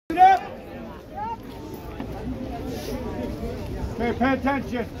Okay, pay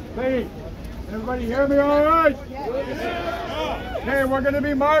attention, please. Everybody hear me all right? Okay, we're going to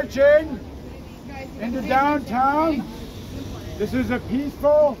be marching into downtown. This is a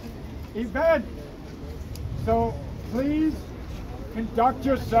peaceful event. So please conduct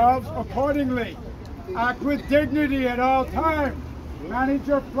yourselves accordingly. Act with dignity at all times. Manage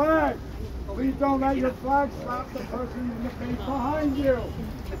your flag. Please don't let your flag slap the person in the face behind you.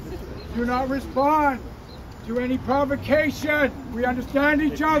 Do not respond to any provocation. We understand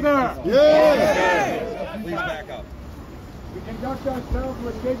each other. Yes. Please back up. We conduct ourselves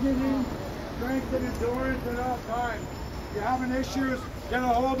with dignity, strength, and endurance at all times. If you're having issues, get a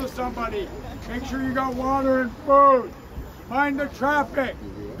hold of somebody. Make sure you got water and food. Mind the traffic.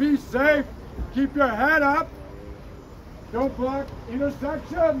 Be safe. Keep your head up. Don't block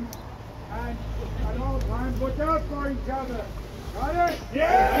intersections. And at all times, look out for each other. Got it?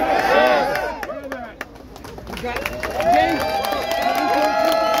 Yeah! Okay then.